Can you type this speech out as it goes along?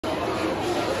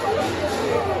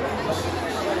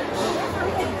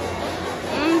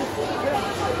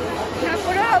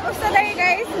অৱস্থা লাগে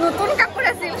গাইস নতুন কাপোৰ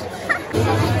আছিল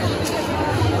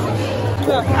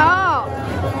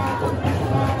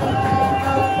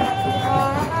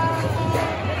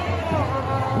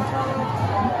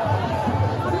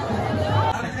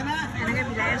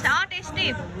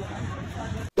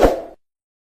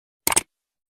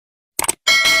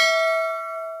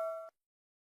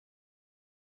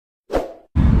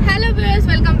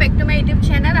Welcome back to my YouTube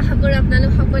channel. আশা কৰো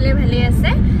আপোনালোক সকলোৱে ভালে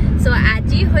আছে। সো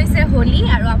আজি হৈছে হোলি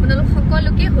আৰু আপোনালোক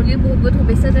সকলোকে হোলিৰ বহুত বহুত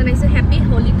শুভেচ্ছা জনাইছো। Happy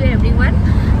Holi two everyone.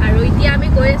 আৰু এতিয়া আমি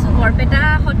গৈ আছো বৰপেটা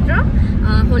সত্ৰ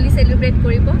হোলি সেলিব্ৰেট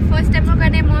কৰিব। ফাৰ্স্ট টাইমৰ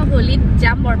কাৰণে মই হোলিত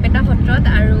যাম বৰপেটা সত্ৰত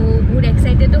আৰু বহুত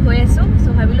এক্সাইটেড হৈ আছো। সো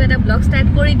ভাবিলো এটা ব্লগ ষ্টাৰ্ট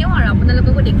কৰি দিও আৰু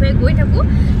আপোনালোককো দেখুৱাই গৈ থাকো।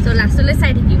 সো লাষ্টলৈ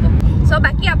চাই থাকিব। সো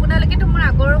বাকি আপোনালোকে তো মোৰ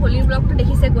আগৰ হোলিৰ ব্লগটো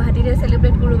দেখিছে গুৱাহাটীতে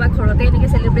সেলিব্ৰেট কৰো বা ঘৰতে এনেকে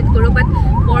সেলিব্ৰেট কৰো বাট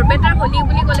বৰপেটাৰ হোলি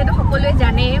বুলি ক'লে তো সকলোৱে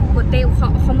জানে গোটেই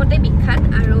অসমতে বিখ্যাত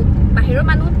আৰু বাহিৰৰ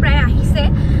মানুহ প্ৰায়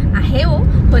আহেও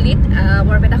হোলিত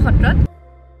বৰপেটা সত্ৰত।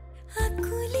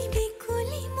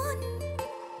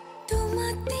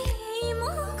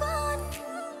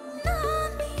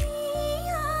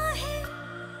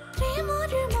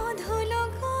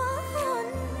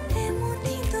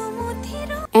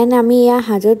 এণ্ড আমি ইয়াৰ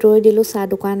হাজত ৰৈ দিলোঁ চাহ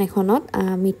দোকান এখনত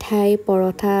মিঠাই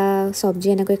পৰঠা চব্জি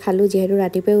এনেকৈ খালোঁ যিহেতু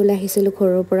ৰাতিপুৱাই ওলাই আহিছিলোঁ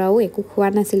ঘৰৰ পৰাও একো খোৱা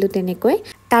নাছিলোঁ তেনেকৈ।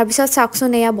 তাৰপিছত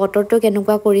চাওকচোন এয়া বতৰটো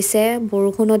কেনেকুৱা কৰিছে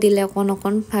বৰষুণো দিলে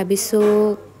অকণ ভাবিছোঁ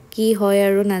কি হয়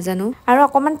আৰু নাজানো। আৰু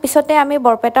অকণমান পিছতে আমি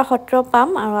বৰপেটা সত্ৰ পাম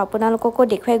আৰু আপোনালোককো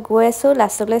দেখুৱাই গৈ আছোঁ।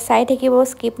 লাষ্টলৈ চাই থাকিব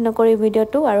স্কিপ নকৰি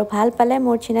ভিডিঅ'টো আৰু ভাল পালে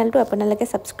মোৰ চেনেলটো আপোনালোকে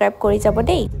ছাবস্ক্ৰাইব কৰি যাব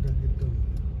দেই।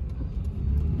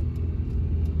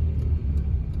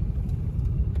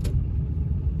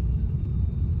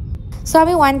 সো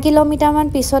আমি 1 কিলোমিটাৰমান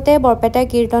পিছতে বৰপেটা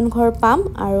কীৰ্তন ঘৰ পাম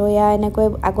আৰু ইয়াৰ এনেকৈ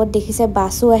আগত দেখিছে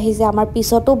বাছো আহিছে আমাৰ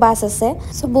পিছতো বাছ আছে।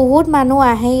 সো বহুত মানুহ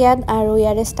আহে ইয়াত আৰু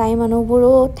ইয়াৰে স্থায়ী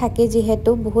মানুহবোৰো থাকে যিহেতু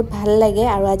বহুত ভাল লাগে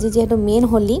আৰু আজি যিহেতু মেইন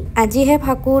হোলি আজিহে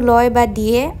ফাকু লয় বা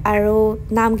দিয়ে আৰু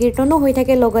নাম কীৰ্তনো হৈ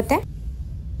থাকে লগতে।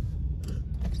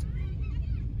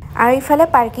 আৰু ইফালে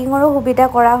পাৰ্কিঙৰো সুবিধা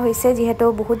কৰা হৈছে যিহেতু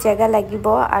বহুত জেগা লাগিব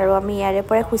আৰু আমি ইয়াৰে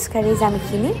পৰা খোজকাঢ়ি যাম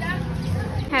এইখিনি।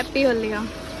 Happy Holi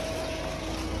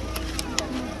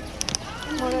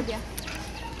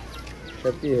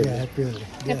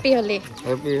Happy Holi.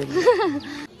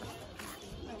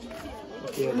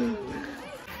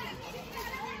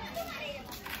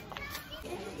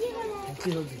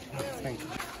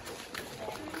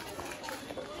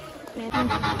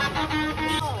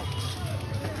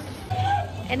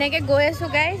 এনেকে গৈ আছো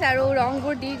গাইজ আৰু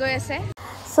ৰংবোৰ দি গৈ আছে।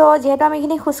 সো যিহেতু আমি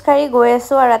এইখিনি খোজকাঢ়ি গৈ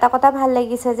আছোঁ আৰু এটা কথা ভাল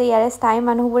লাগিছে যে ইয়াৰে স্থায়ী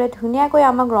মানুহবোৰে ধুনীয়াকৈ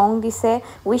আমাক ৰং দিছে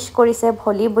উইচ কৰিছে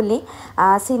হোলি বুলি।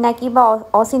 চিনাকি বা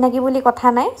অচিনাকি বুলি কথা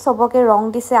নাই চবকে ৰং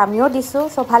দিছে আমিও দিছোঁ।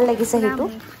 সো ভাল লাগিছে সেইটো।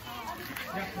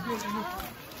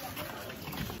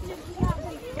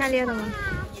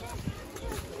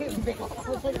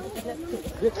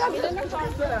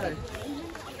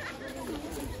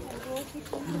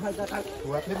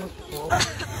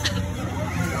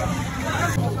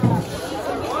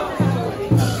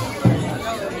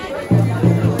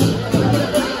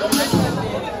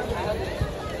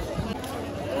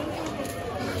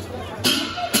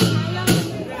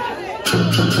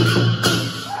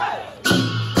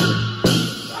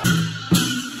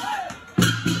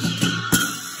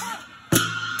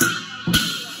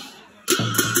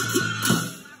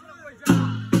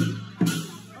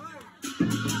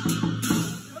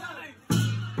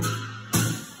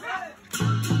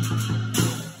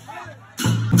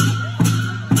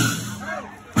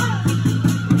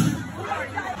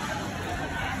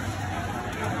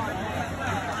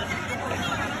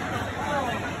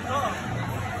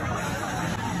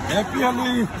 Happy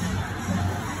Holi.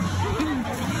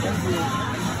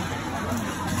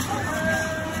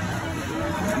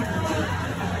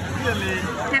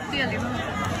 Happy Holi.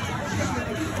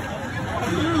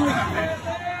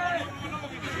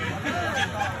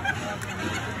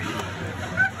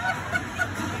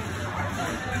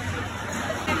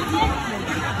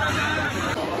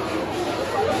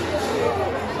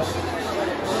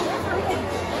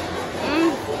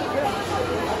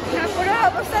 কাপোৰৰ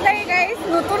অৱস্থা লাগে গাইস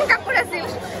নতুন কাপোৰ আছিল।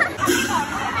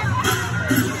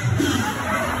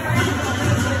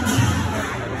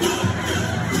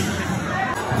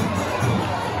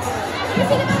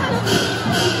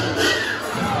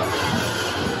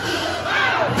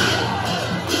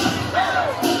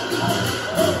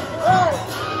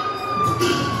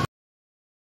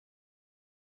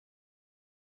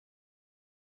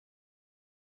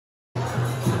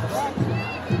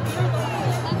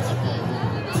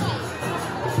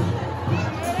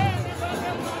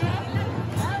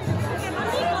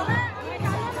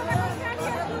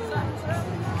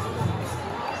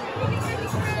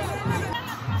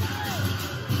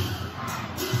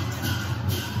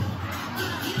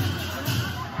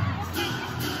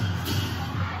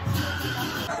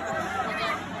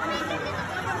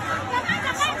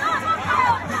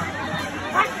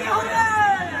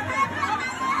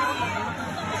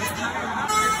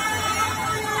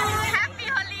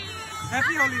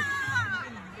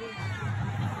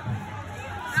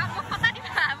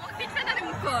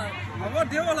 মুখৰ হ'ব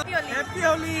দিও অলপ হ্যাপি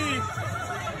হোলি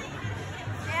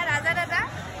এ ৰাজা দাদা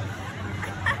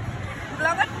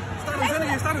ব্লগত স্টাৰ্ট হৈছে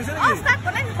নেকি স্টাৰ্ট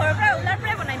বনাই ঘৰৰ পৰা ওলাৰ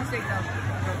পৰা বনাই দিছো একদম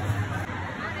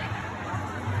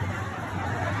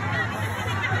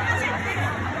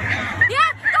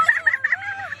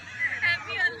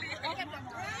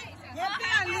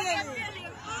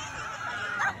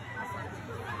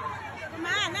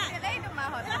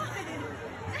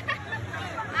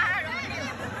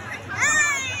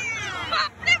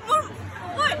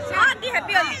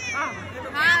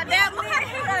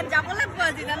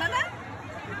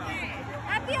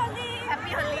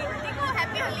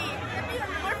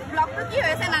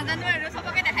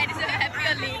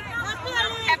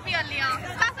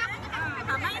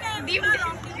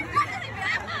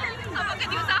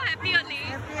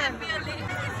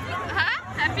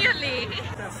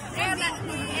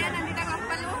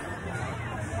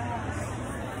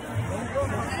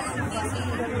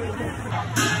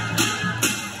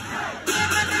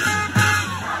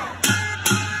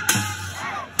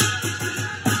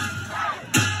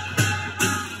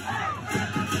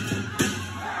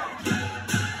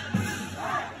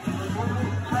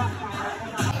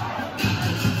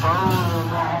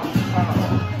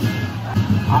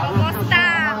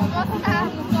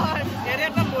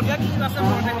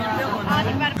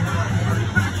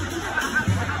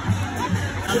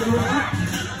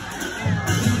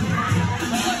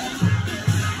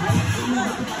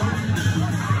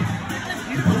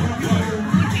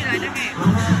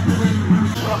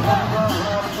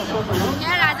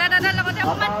ৰাজা দাদাৰ লগতে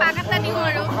অকমান পাক এটা দিওঁ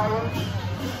আৰু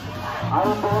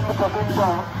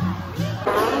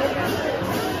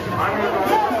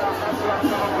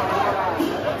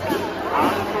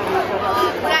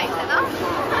পুৰা আহিছে ন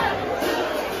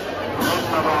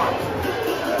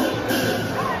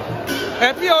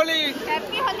হ্যাপি হোলি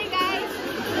গাইজ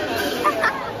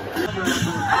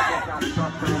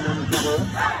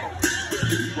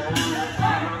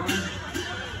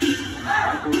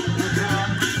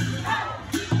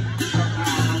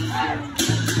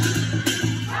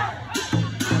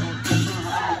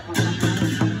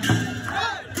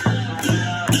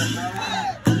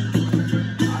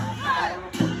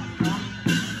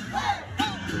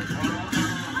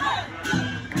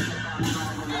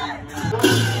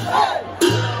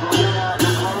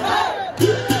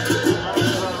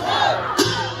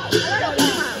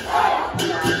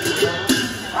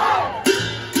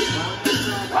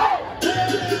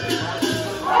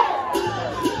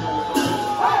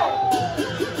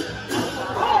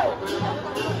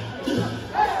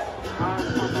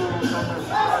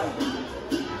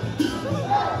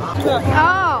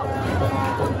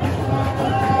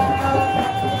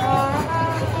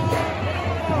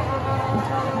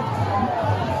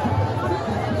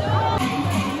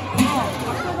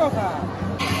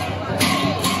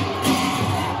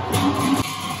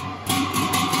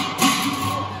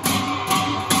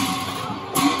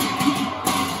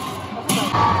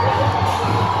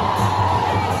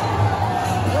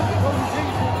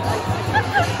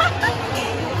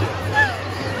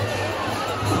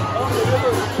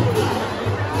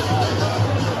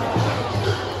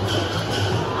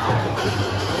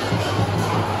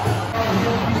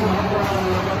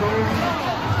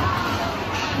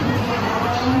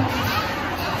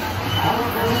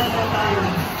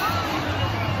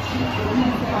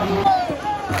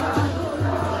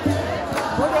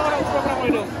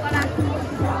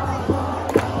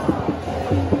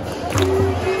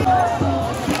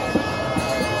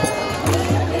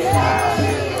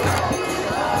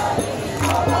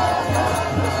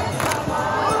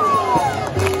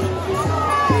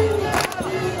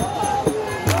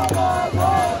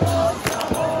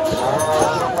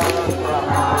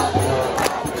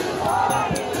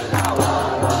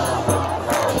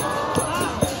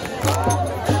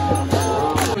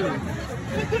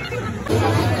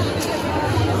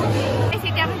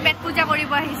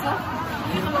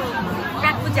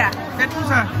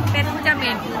পেট পূজা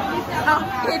মেইন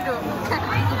সেইটো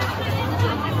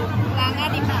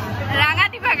ৰাঙা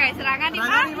দিবা গাইছ ৰাঙা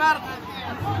দিবা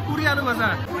পুৰি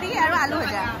আৰু আলু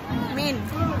ভাজা মেইন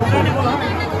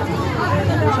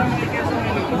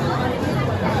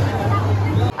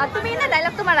তুমি না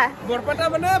ডাইলগ তোমাৰা বৰপেটা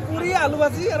মানে পুৰি আলু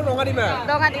ভাজি আৰু ৰঙা ডিমা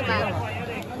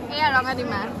এয়া ৰঙা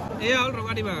ডিমা এয়া হ'ল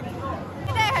ৰঙা ডিমা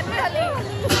হেপি হোলি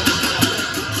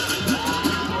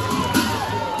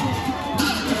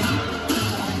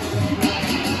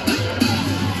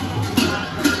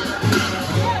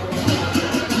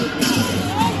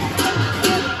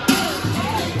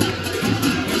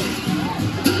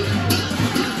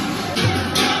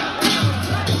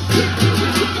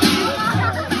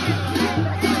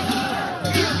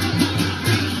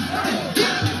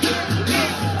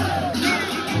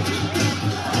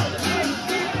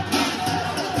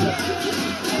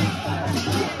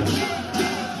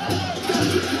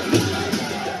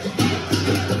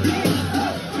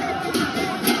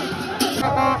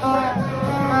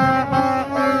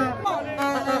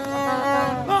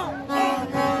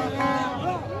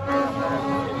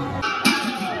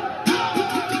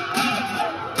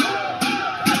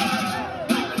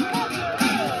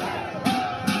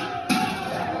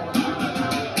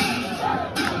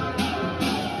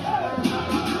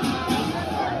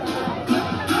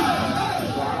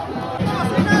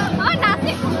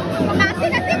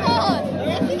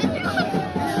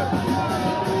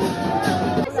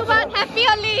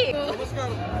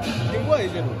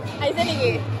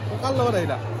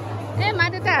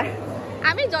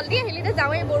আমি জলদি আহিলে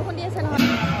যাওঁৱে বৰষুণ দি আছে নহয়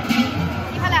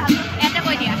ইফালে আহক ইয়াতে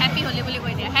কৈ দিয়া হেপী হলি বুলি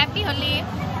কৈ দিয়া হেপী হলি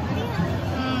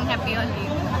হেপী হলি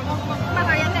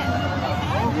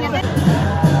ইয়াতে